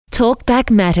Talkback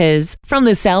Matters from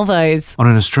the Salvos. On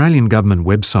an Australian government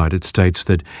website, it states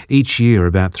that each year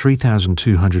about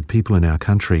 3,200 people in our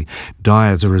country die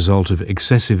as a result of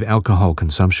excessive alcohol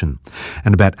consumption,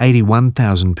 and about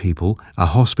 81,000 people are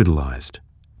hospitalised.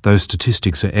 Those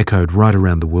statistics are echoed right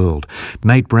around the world.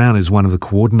 Nate Brown is one of the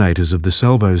coordinators of the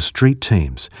Salvos street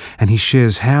teams, and he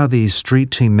shares how these street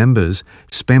team members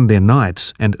spend their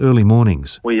nights and early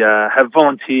mornings. We have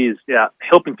volunteers out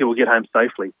helping people get home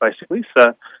safely, basically.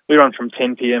 So we run from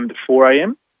 10 p.m. to 4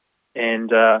 a.m. and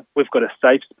we've got a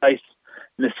safe space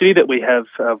in the city that we have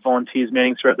volunteers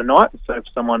meeting throughout the night. So if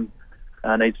someone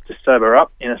needs to sober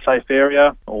up in a safe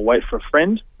area or wait for a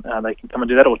friend, they can come and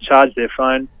do that, or charge their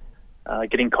phone.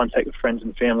 Get in contact with friends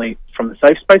and family from the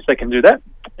safe space, they can do that.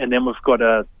 And then we've got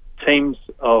teams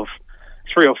of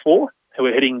 3 or 4 who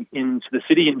are heading into the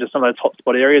city, into some of those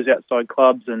hotspot areas outside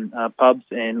clubs and pubs,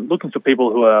 and looking for people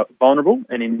who are vulnerable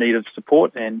and in need of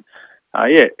support, and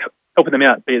helping them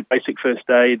out, be it basic first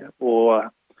aid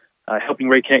or helping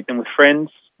reconnect them with friends,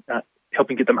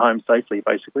 helping get them home safely,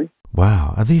 basically.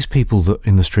 Wow. Are these people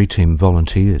in the street team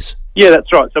volunteers? Yeah,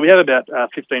 that's right. So we have about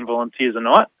 15 volunteers a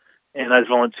night. And those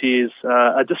volunteers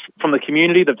are just from the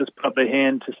community. They've just put up their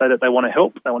hand to say that they want to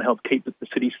help. They want to help keep the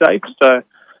city safe. So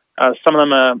some of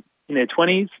them are in their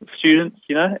 20s, students,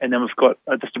 and then we've got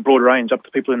just a broad range up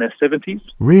to people in their 70s.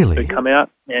 Really? Who come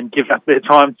out and give up their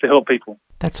time to help people.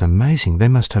 That's amazing. They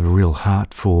must have a real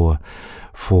heart for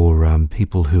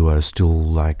people who are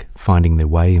still finding their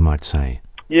way, you might say.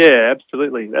 Yeah,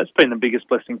 absolutely. That's been the biggest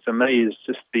blessing for me, is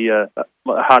just the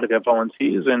heart of our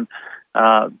volunteers and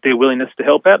their willingness to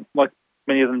help out. Like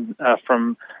many of them are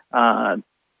from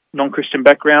non-Christian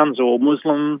backgrounds or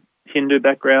Muslim, Hindu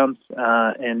backgrounds,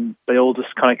 and they all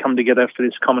just kind of come together for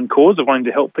this common cause of wanting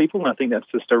to help people. And I think that's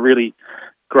just a really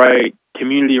great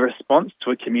community response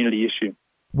to a community issue.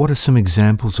 What are some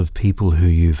examples of people who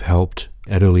you've helped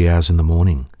at early hours in the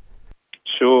morning?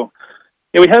 Sure.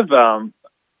 Yeah, we have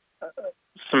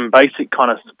some basic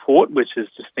kind of support, which is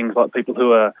just things like people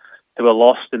who are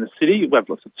lost in the city. We have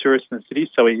lots of tourists in the city,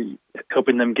 so we're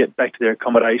helping them get back to their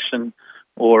accommodation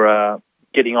or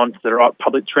getting onto the right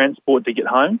public transport to get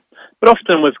home. But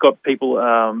often we've got people,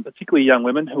 particularly young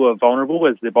women, who are vulnerable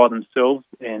as they're by themselves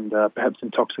and perhaps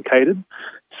intoxicated.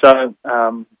 So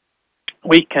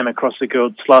we came across a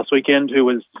girl just last weekend she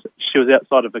was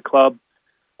outside of a club.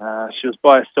 She was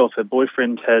by herself. Her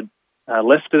boyfriend had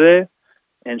left her there,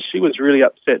 and she was really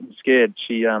upset and scared.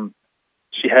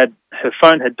 Her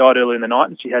phone had died early in the night,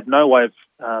 and she had no way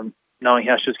of knowing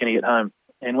how she was going to get home.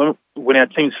 And when our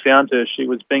teams found her, she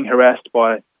was being harassed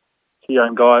by 2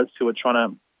 young guys who were trying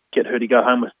to get her to go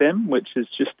home with them, which is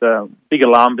just big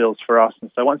alarm bells for us. And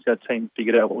so once our team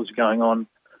figured out what was going on,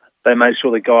 they made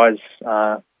sure the guys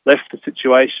left the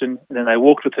situation, and then they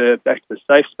walked with her back to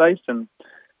the safe space and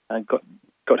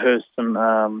got her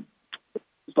some.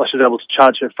 She was able to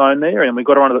charge her phone there, and we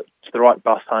got her to the right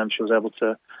bus home. She was able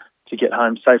to get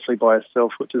home safely by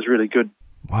herself, which is really good.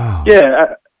 Wow.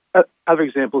 Yeah, other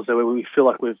examples where we feel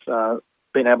like we've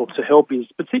been able to help is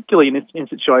particularly in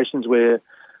situations where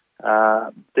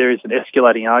there is an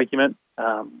escalating argument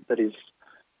that is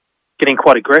getting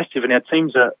quite aggressive, and our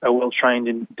teams are well trained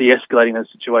in de-escalating those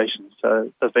situations.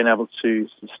 So they've been able to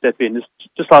step in.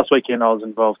 Just last weekend, I was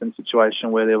involved in a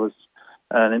situation where there was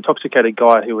an intoxicated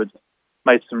guy who had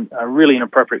made some really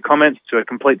inappropriate comments to a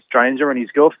complete stranger and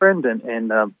his girlfriend, and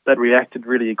that reacted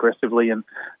really aggressively, and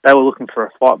they were looking for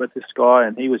a fight with this guy,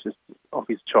 and he was just off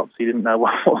his chops. He didn't know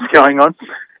what was going on,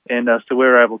 and so we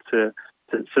were able to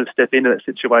sort of step into that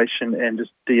situation and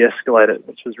just de-escalate it,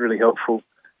 which was really helpful.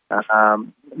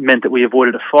 Meant that we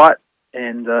avoided a fight,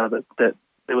 and that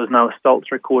there was no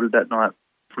assaults recorded that night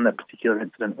from that particular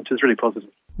incident, which is really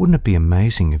positive. Wouldn't it be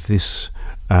amazing if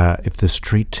if the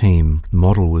street team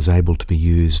model was able to be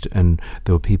used and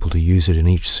there were people to use it in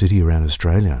each city around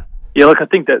Australia? Yeah, look, I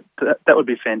think that would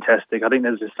be fantastic. I think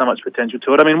there's just so much potential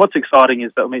to it. I mean, what's exciting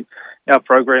is that our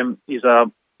program is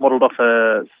modelled off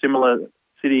a similar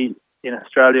city in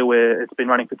Australia where it's been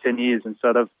running for 10 years, and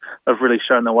so they've really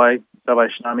shown the way,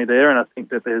 Salvation Army there, and I think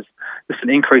that there's just an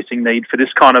increasing need for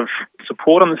this kind of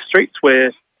support on the streets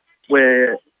where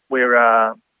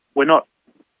we're not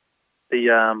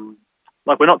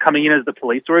we're not coming in as the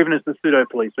police or even as the pseudo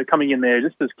police. We're coming in there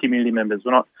just as community members.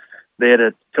 We're not there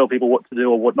to tell people what to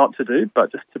do or what not to do,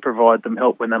 but just to provide them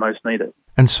help when they most need it.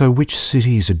 And so which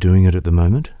cities are doing it at the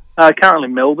moment? Currently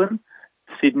Melbourne,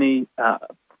 Sydney,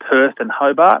 Perth and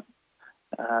Hobart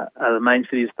are the main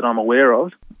cities that I'm aware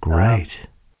of. Great.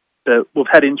 We've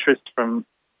had interest from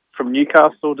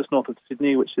Newcastle, just north of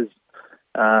Sydney, which is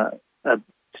a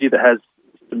city that has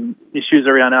some issues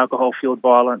around alcohol-fueled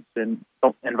violence and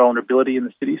vulnerability in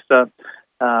the city. So,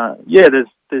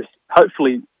 there's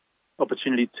hopefully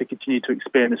opportunity to continue to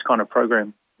expand this kind of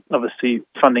program. Obviously,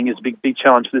 funding is a big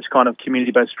challenge for this kind of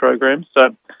community-based program.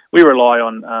 So we rely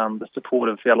on the support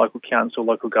of our local council,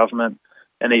 local government,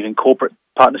 and even corporate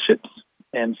partnerships.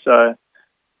 And so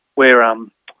where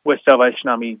Salvation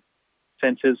Army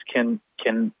centres can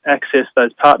access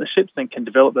those partnerships and can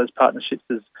develop those partnerships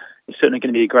is certainly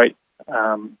going to be a great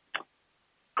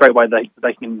way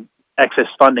they can access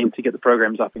funding to get the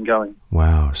programs up and going.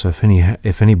 Wow. So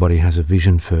if anybody has a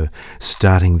vision for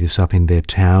starting this up in their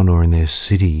town or in their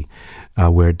city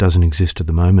where it doesn't exist at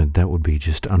the moment, that would be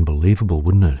just unbelievable,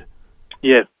 wouldn't it?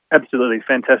 Yeah, absolutely.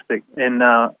 Fantastic. And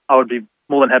I would be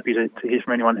more than happy to hear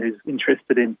from anyone who's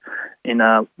interested in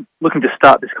looking to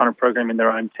start this kind of program in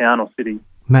their own town or city.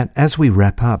 Matt, as we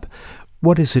wrap up,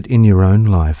 what is it in your own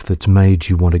life that's made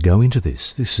you want to go into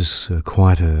this? This is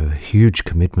quite a huge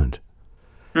commitment.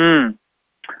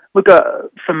 Look,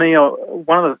 for me,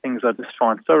 one of the things I just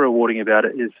find so rewarding about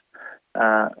it is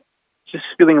just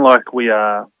feeling like we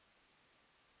are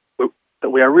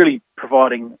really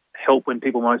providing help when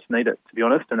people most need it, to be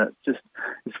honest. And it's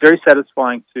very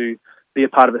satisfying to be a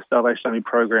part of a Salvation Army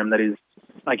program that is,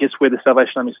 I guess, where the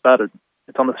Salvation Army started.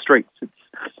 It's on the streets.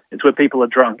 It's where people are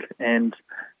drunk and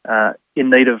in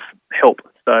need of help.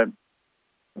 So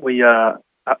we are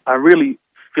really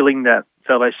filling that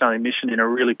Salvation Army mission in a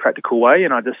really practical way,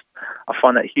 and I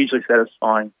find that hugely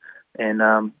satisfying.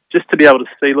 And just to be able to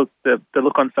see the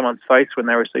look on someone's face when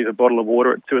they receive a bottle of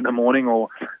water at 2 a.m, or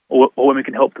when we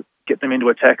can help get them into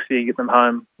a taxi, get them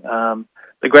home, the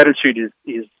gratitude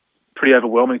is pretty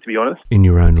overwhelming, to be honest. In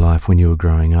your own life, when you were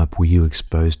growing up, were you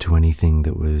exposed to anything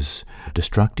that was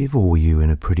destructive, or were you in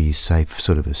a pretty safe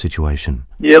sort of a situation?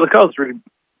 Yeah, look, I was really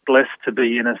blessed to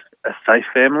be in a safe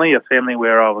family, a family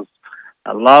where I was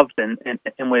loved and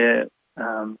where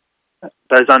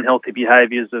those unhealthy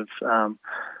behaviours of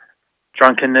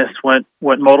drunkenness weren't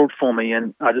modelled for me,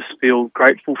 and I just feel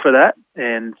grateful for that.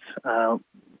 And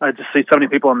I just see so many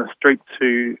people on the streets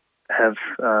who have,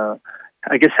 I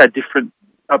guess, had different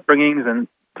upbringings, and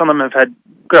some of them have had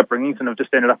good upbringings and have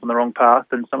just ended up on the wrong path,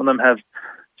 and some of them have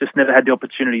just never had the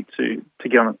opportunity to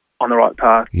get on the right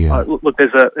path. Yeah. Look,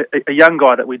 there's a young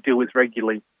guy that we deal with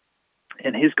regularly,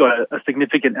 and he's got a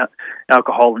significant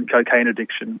alcohol and cocaine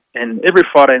addiction. And every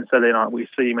Friday and Saturday night we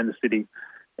see him in the city.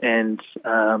 And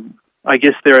I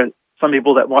guess there are some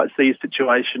people that might see his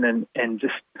situation and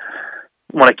just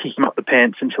want to kick him up the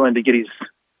pants and tell him to get his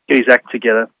act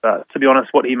together. But to be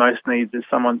honest, what he most needs is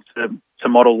someone to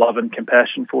model love and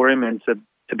compassion for him and to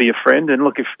be a friend. And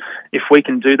look, if we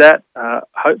can do that,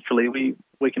 hopefully we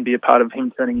can be a part of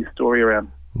him turning his story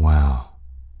around. Wow.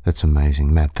 That's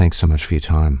amazing. Matt, thanks so much for your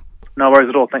time. No worries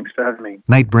at all. Thanks for having me.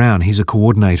 Nate Brown, he's a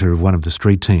coordinator of one of the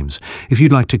street teams. If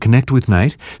you'd like to connect with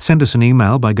Nate, send us an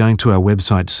email by going to our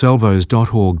website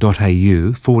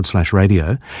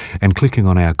salvos.org.au/radio and clicking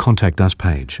on our Contact Us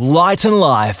page. Light and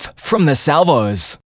Life from the Salvos.